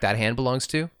you think that hand belongs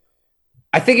to?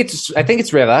 I think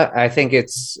it's Reva. I think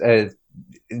it's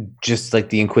just like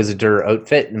the Inquisitor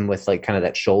outfit and with like kind of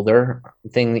that shoulder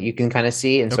thing that you can kind of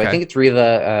see. And so I think it's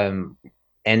Reva.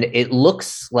 And it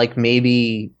looks like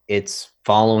maybe it's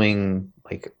following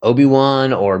like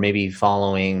Obi-Wan, or maybe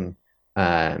following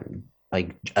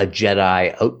like a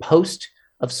Jedi outpost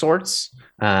of sorts.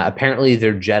 Apparently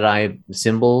they're Jedi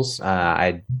symbols.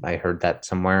 I heard that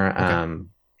somewhere. Okay.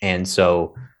 And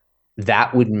so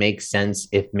that would make sense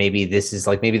if maybe this is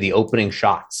like maybe the opening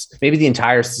shots. Maybe the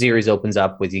entire series opens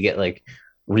up with you get like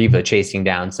Reva chasing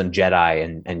down some Jedi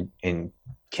and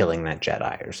killing that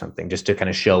Jedi or something, just to kind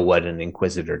of show what an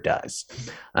Inquisitor does.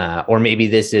 Or maybe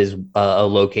this is a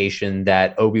location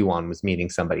that Obi-Wan was meeting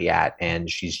somebody at, and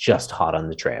she's just hot on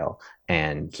the trail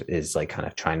and is like kind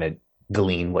of trying to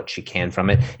glean what she can from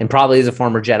it, and probably is a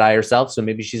former Jedi herself, so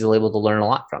maybe she's able to learn a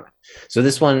lot from it. So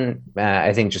this one,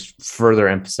 I think, just further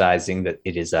emphasizing that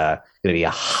it is going to be a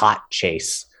hot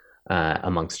chase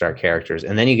amongst our characters.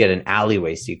 And then you get an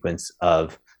alleyway sequence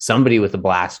of somebody with a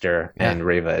blaster and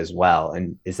Reva as well.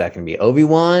 And is that going to be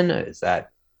Obi-Wan? Is that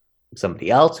somebody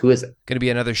else? Who is it? Going to be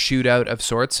another shootout of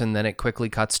sorts, and then it quickly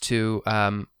cuts to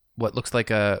what looks like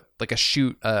a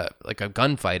shoot, like a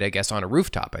gunfight, I guess, on a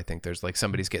rooftop. I think there's like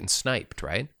somebody's getting sniped,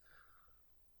 right?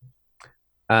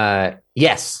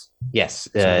 Yes.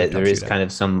 There is kind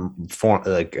of some form,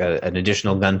 like an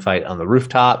additional gunfight on the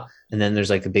rooftop, and then there's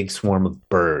like a big swarm of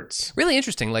birds. Really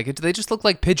interesting. Like they just look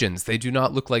like pigeons. They do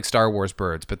not look like Star Wars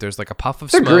birds, but there's like a puff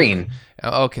of They're smoke. green.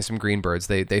 Oh, okay, some green birds.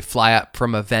 They fly up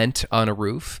from a vent on a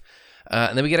roof,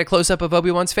 and then we get a close up of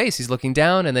Obi-Wan's face. He's looking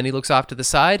down, and then he looks off to the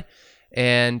side,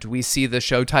 and we see the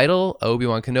show title,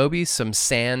 Obi-Wan Kenobi. Some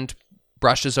sand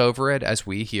brushes over it as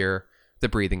we hear the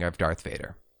breathing of Darth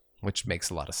Vader, which makes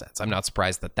a lot of sense. I'm not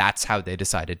surprised that that's how they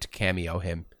decided to cameo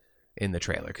him in the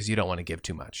trailer, because you don't want to give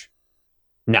too much.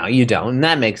 No, you don't. And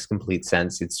that makes complete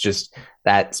sense. It's just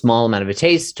that small amount of a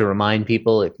taste to remind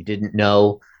people, if you didn't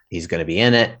know, he's going to be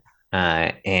in it.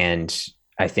 And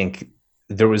I think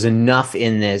there was enough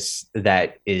in this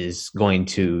that is going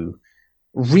to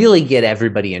really get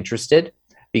everybody interested,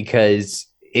 because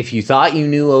if you thought you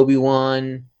knew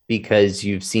Obi-Wan because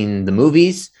you've seen the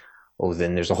movies, well,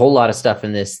 then there's a whole lot of stuff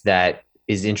in this that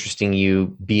is interesting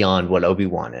you beyond what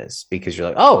Obi-Wan is, because you're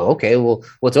like, oh, okay, well,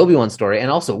 what's Obi-Wan's story? And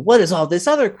also, what is all this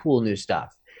other cool new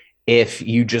stuff? If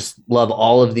you just love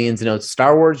all of the ins and outs of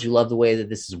Star Wars, you love the way that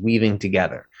this is weaving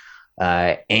together.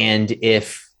 And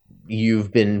if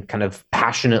you've been kind of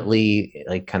passionately,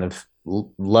 like kind of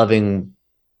loving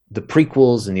the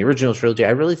prequels and the original trilogy,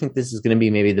 I really think this is going to be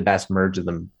maybe the best merge of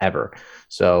them ever.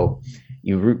 So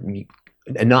you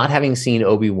not having seen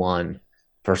Obi-Wan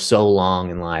for so long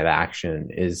in live action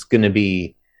is going to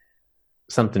be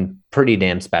something pretty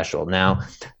damn special. Now,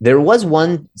 there was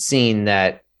one scene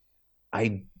that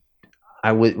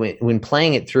when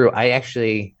playing it through, I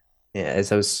actually,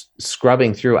 as I was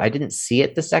scrubbing through, I didn't see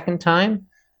it the second time.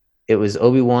 It was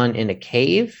Obi-Wan in a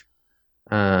cave.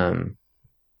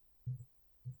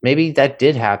 Maybe that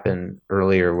did happen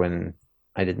earlier when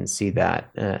I didn't see that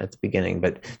at the beginning,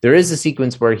 but there is a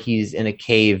sequence where he's in a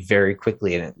cave very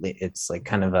quickly, and it's like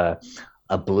kind of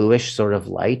a bluish sort of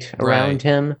light around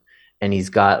him, and he's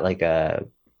got like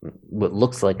what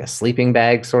looks like a sleeping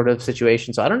bag sort of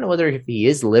situation. So I don't know whether if he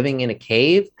is living in a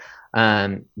cave,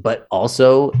 but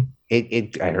also I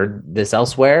heard this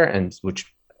elsewhere, and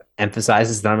which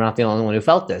emphasizes that I'm not the only one who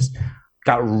felt this.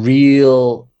 Got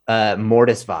real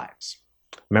Mortis vibes.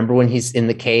 Remember when he's in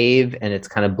the cave and it's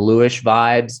kind of bluish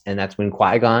vibes, and that's when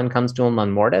Qui-Gon comes to him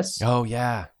on Mortis? Oh,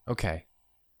 yeah. Okay.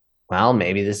 Well,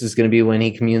 maybe this is going to be when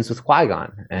he communes with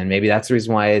Qui-Gon, and maybe that's the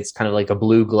reason why it's kind of like a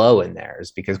blue glow in there,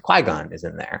 is because Qui-Gon is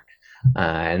in there,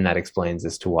 and that explains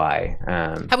as to why.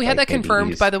 Have we had that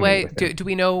confirmed, by the way? Do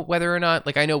we know whether or not,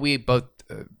 like, I know we both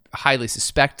highly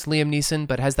suspect Liam Neeson,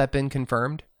 but has that been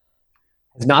confirmed?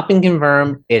 It's not been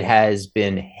confirmed. It has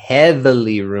been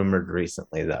heavily rumored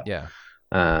recently, though. Yeah.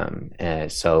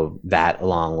 So that,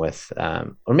 along with,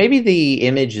 or maybe the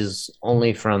image is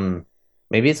only from,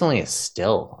 maybe it's only a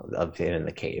still of him in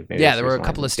the cave. Maybe yeah, there were a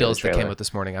couple of stills that came out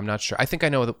this morning. I'm not sure. I think I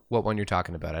know what one you're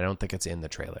talking about. I don't think it's in the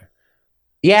trailer.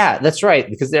 Yeah, that's right,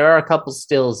 because there are a couple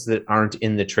stills that aren't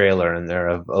in the trailer, and they're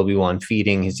of Obi-Wan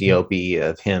feeding his Yopi,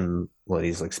 of him,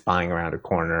 he's like spying around a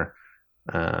corner,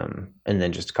 and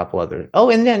then just a couple other. Oh,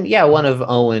 and then one of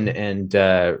Owen and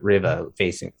Riva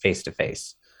facing face to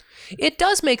face. It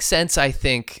does make sense, I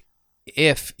think,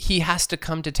 if he has to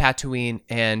come to Tatooine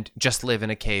and just live in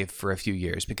a cave for a few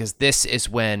years, because this is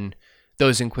when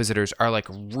those Inquisitors are like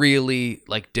really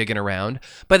like digging around.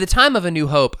 By the time of A New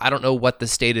Hope, I don't know what the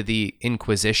state of the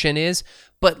Inquisition is,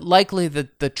 but likely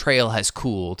the trail has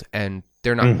cooled and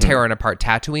they're not tearing apart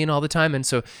Tatooine all the time. And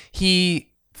so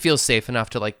he feels safe enough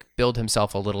to like build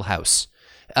himself a little house.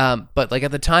 But like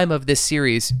at the time of this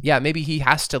series, maybe he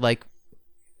has to like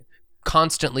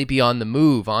constantly be on the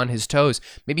move, on his toes.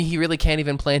 Maybe he really can't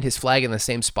even plant his flag in the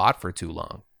same spot for too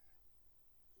long.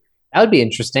 That would be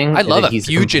interesting. I love a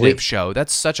fugitive show.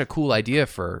 That's such a cool idea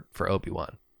for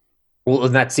Obi-Wan. Well,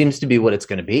 that seems to be what it's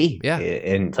going to be. Yeah.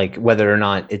 And like whether or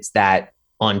not it's that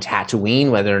on Tatooine,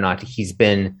 whether or not he's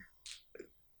been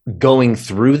going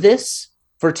through this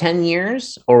for 10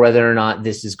 years, or whether or not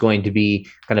this is going to be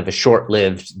kind of a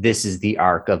short-lived, this is the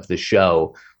arc of the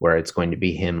show where it's going to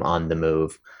be him on the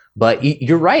move. But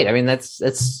you're right. I mean, that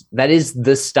is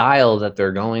the style that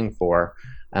they're going for,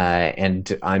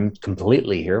 and I'm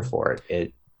completely here for it.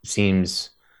 It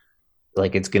seems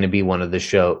like it's going to be one of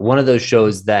those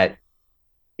shows that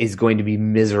is going to be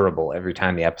miserable every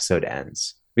time the episode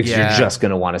ends, because you're just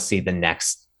going to want to see the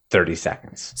next 30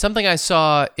 seconds. Something I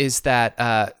saw is that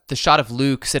the shot of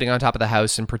Luke sitting on top of the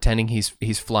house and pretending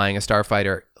he's flying a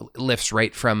starfighter lifts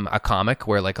right from a comic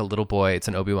where like a little boy, it's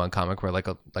an Obi-Wan comic where like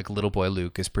a little boy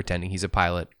Luke is pretending he's a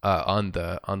pilot on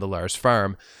the Lars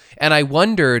farm. And I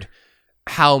wondered,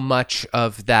 how much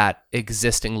of that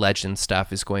existing legend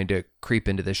stuff is going to creep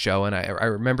into the show. And I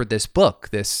remember this book,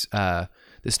 this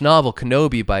novel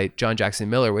Kenobi by John Jackson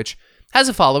Miller, which has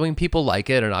a following. People like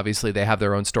it, and obviously they have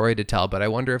their own story to tell, but I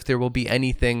wonder if there will be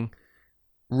anything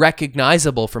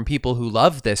recognizable from people who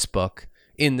love this book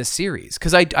in the series.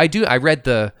 Because I read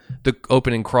the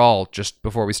opening crawl just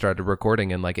before we started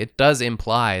recording, and like it does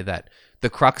imply that the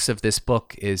crux of this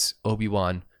book is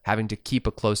Obi-Wan having to keep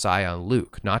a close eye on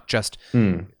Luke, not just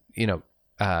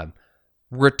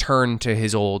return to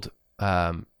his old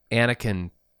Anakin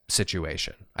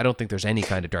situation. I don't think there's any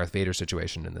kind of Darth Vader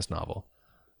situation in this novel.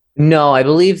 No, I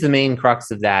believe the main crux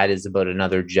of that is about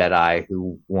another Jedi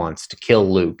who wants to kill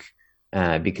Luke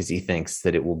because he thinks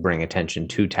that it will bring attention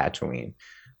to Tatooine.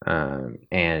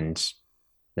 And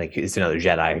like it's another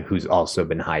Jedi who's also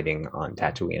been hiding on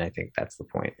Tatooine. I think that's the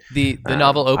point. The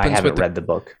novel opens I haven't with read the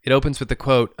book. It opens with the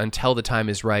quote, "Until the time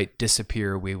is right,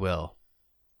 disappear we will,"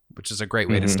 which is a great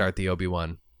way to start the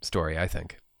Obi-Wan story, I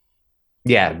think.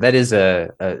 Yeah, that is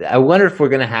I wonder if we're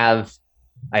going to have,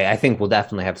 I think we'll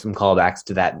definitely have some callbacks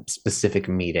to that specific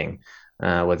meeting,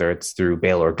 whether it's through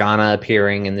Bail Organa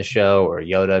appearing in the show or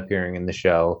Yoda appearing in the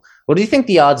show. What do you think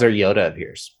the odds are Yoda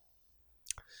appears?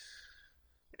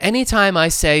 Anytime I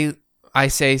say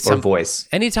some voice.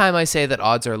 Anytime I say that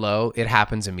odds are low, it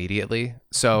happens immediately.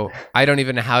 So I don't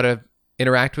even know how to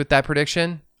interact with that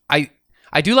prediction. I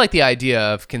do like the idea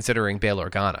of considering Bail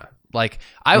Organa. Like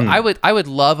I would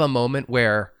love a moment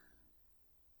where,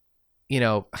 I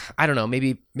don't know,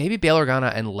 maybe Bail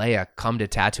Organa and Leia come to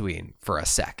Tatooine for a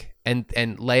sec, and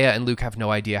Leia and Luke have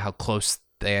no idea how close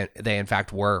they in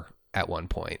fact were at one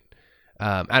point.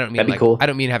 I don't mean That'd be cool. I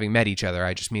don't mean having met each other.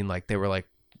 I just mean like they were like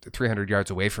 300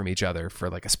 yards away from each other for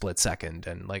like a split second,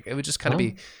 and like it would just kind of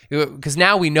be, because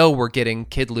now we know we're getting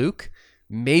Kid Luke.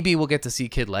 Maybe we'll get to see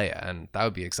Kid Leia, and that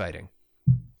would be exciting.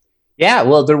 Yeah,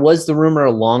 well, there was the rumor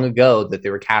long ago that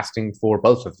they were casting for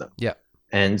both of them. Yeah.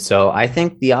 And so I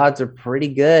think the odds are pretty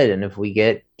good. And if we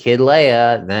get Kid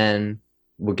Leia, then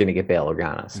we're going to get Bail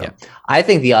Organa. So I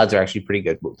think the odds are actually pretty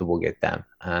good that we'll get them.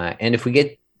 And if we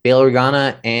get Bail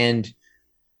Organa and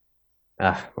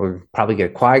we'll probably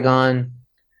get Qui-Gon,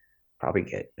 probably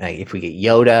get, if we get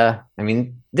Yoda. I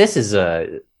mean, this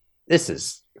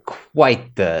is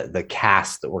quite the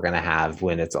cast that we're going to have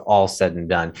when it's all said and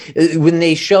done. When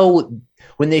they showed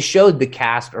the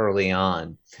cast early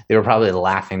on, they were probably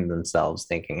laughing to themselves,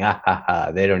 thinking,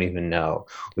 they don't even know.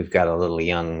 We've got a little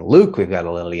young Luke, we've got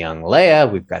a little young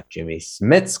Leia, we've got Jimmy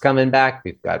Smits coming back,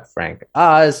 we've got Frank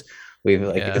Oz.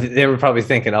 They were probably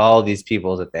thinking all these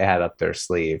people that they had up their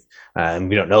sleeve, and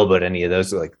we don't know about any of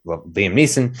those. Like Liam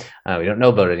Neeson, we don't know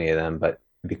about any of them, but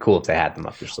it'd be cool if they had them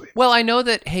up their sleeve. Well, I know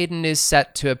that Hayden is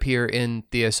set to appear in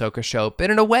the Ahsoka show, but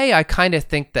in a way, I kind of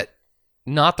think that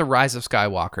not The Rise of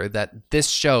Skywalker, that this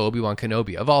show, Obi-Wan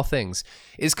Kenobi, of all things,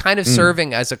 is kind of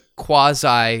serving as a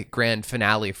quasi grand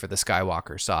finale for the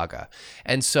Skywalker saga.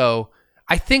 And so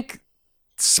I think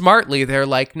smartly they're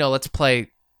like, no, let's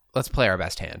play our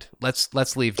best hand. Let's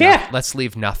leave let's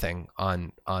leave nothing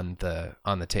on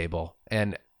the table.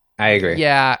 And I agree.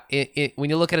 Yeah,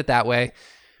 when you look at it that way,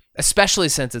 especially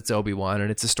since it's Obi-Wan and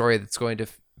it's a story that's going to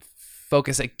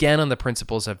focus again on the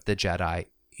principles of the Jedi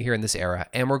here in this era,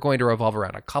 and we're going to revolve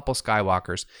around a couple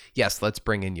Skywalkers. Yes, let's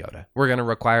bring in Yoda. We're going to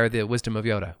require the wisdom of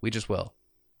Yoda. We just will.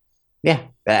 Yeah,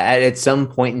 at some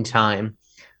point in time.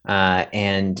 Qui-Gon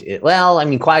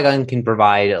can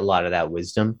provide a lot of that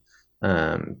wisdom,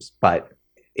 but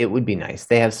it would be nice.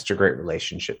 They have such a great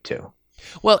relationship too.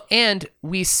 Well, and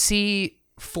we see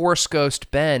Force Ghost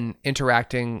Ben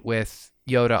interacting with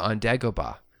Yoda on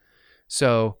Dagobah.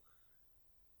 So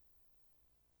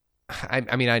I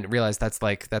realize that's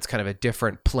kind of a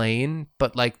different plane,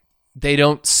 but like they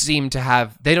don't seem to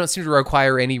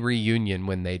require any reunion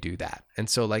when they do that. And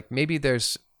so like maybe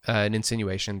there's an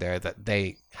insinuation there that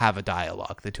they have a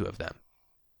dialogue, the two of them.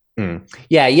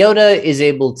 Yeah, Yoda is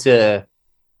able to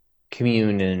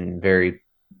commune in very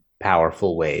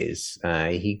powerful ways.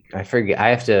 I forget. I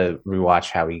have to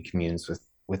rewatch how he communes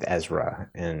with Ezra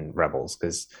in Rebels,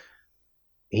 because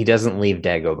he doesn't leave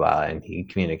Dagobah and he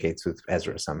communicates with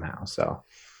Ezra somehow. So,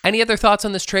 any other thoughts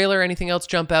on this trailer? Anything else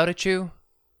jump out at you?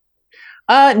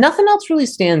 Nothing else really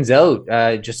stands out.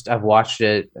 Just I've watched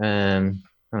it.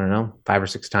 I don't know, 5 or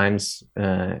 6 times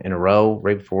in a row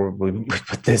right before we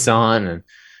put this on,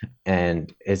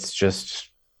 and it's just,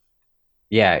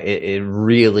 yeah, it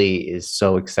really is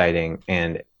so exciting.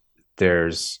 And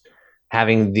there's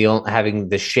having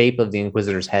the shape of the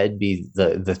Inquisitor's head be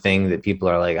the thing that people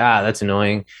are like, that's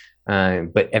annoying,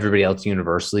 but everybody else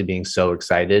universally being so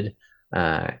excited,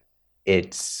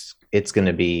 it's going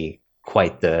to be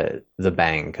quite the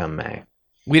bang come May.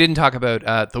 We didn't talk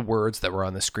about the words that were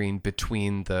on the screen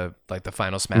between the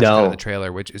final smash cut of the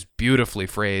trailer, which is beautifully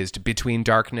phrased: between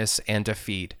darkness and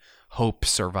defeat, hope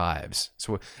survives.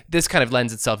 So this kind of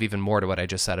lends itself even more to what I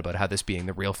just said about how this being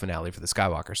the real finale for the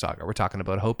Skywalker saga. We're talking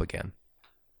about hope again.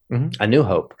 A new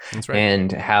hope. That's right.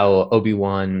 And how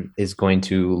Obi-Wan is going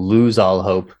to lose all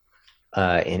hope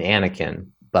in Anakin,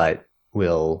 but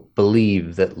will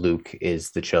believe that Luke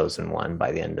is the chosen one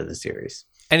by the end of the series.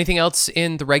 Anything else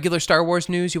in the regular Star Wars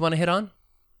news you want to hit on?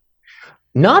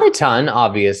 Not a ton,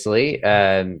 obviously.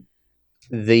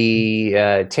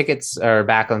 The tickets are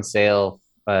back on sale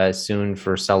soon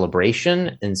for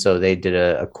Celebration, and so they did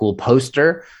a cool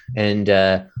poster, and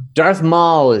Darth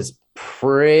Maul is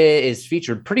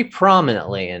featured pretty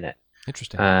prominently in it.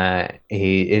 Interesting.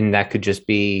 And that could just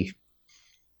be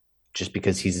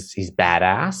because he's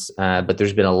badass, but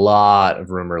there's been a lot of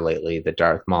rumor lately that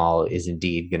Darth Maul is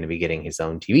indeed going to be getting his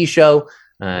own TV show,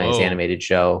 his animated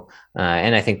show,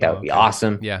 and I think that would be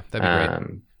awesome. Yeah, that'd be great.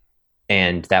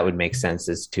 And that would make sense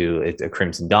as to a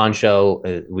Crimson Dawn show.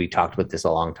 We talked about this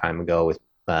a long time ago with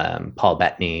Paul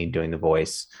Bettany doing the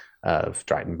voice of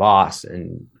Dryden Boss,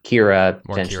 and Kira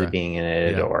potentially being in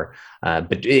it,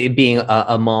 but it being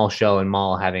a Maul show and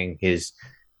Maul having his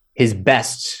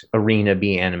best arena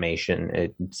be animation,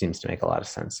 it seems to make a lot of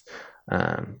sense.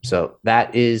 So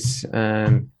that is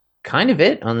kind of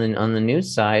it on the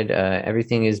news side.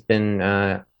 Everything has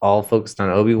been all focused on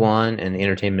Obi-Wan and the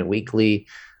Entertainment Weekly,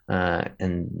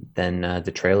 and then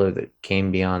the trailer that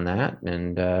came beyond that,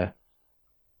 and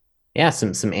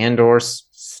some Andor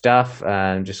stuff,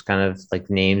 just kind of like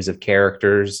names of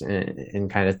characters and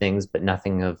kind of things, but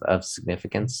nothing of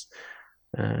significance.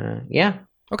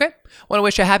 Okay. Want to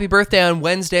wish a happy birthday on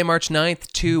Wednesday, March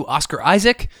 9th to Oscar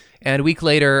Isaac, and a week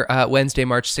later, Wednesday,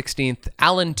 March 16th,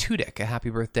 Alan Tudyk. A happy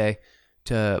birthday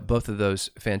to both of those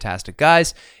fantastic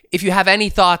guys. If you have any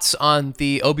thoughts on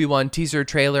the Obi-Wan teaser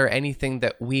trailer, anything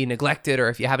that we neglected, or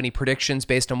if you have any predictions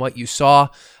based on what you saw,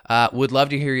 would love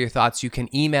to hear your thoughts. You can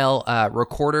email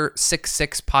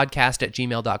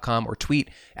recorder66podcast@gmail.com or tweet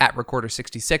at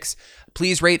recorder66.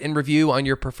 Please rate and review on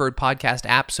your preferred podcast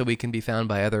app so we can be found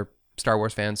by other Star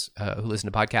Wars fans who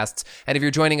listen to podcasts. And if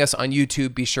you're joining us on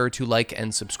YouTube, be sure to like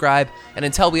and subscribe. And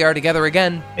until we are together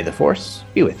again, may the Force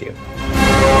be with you.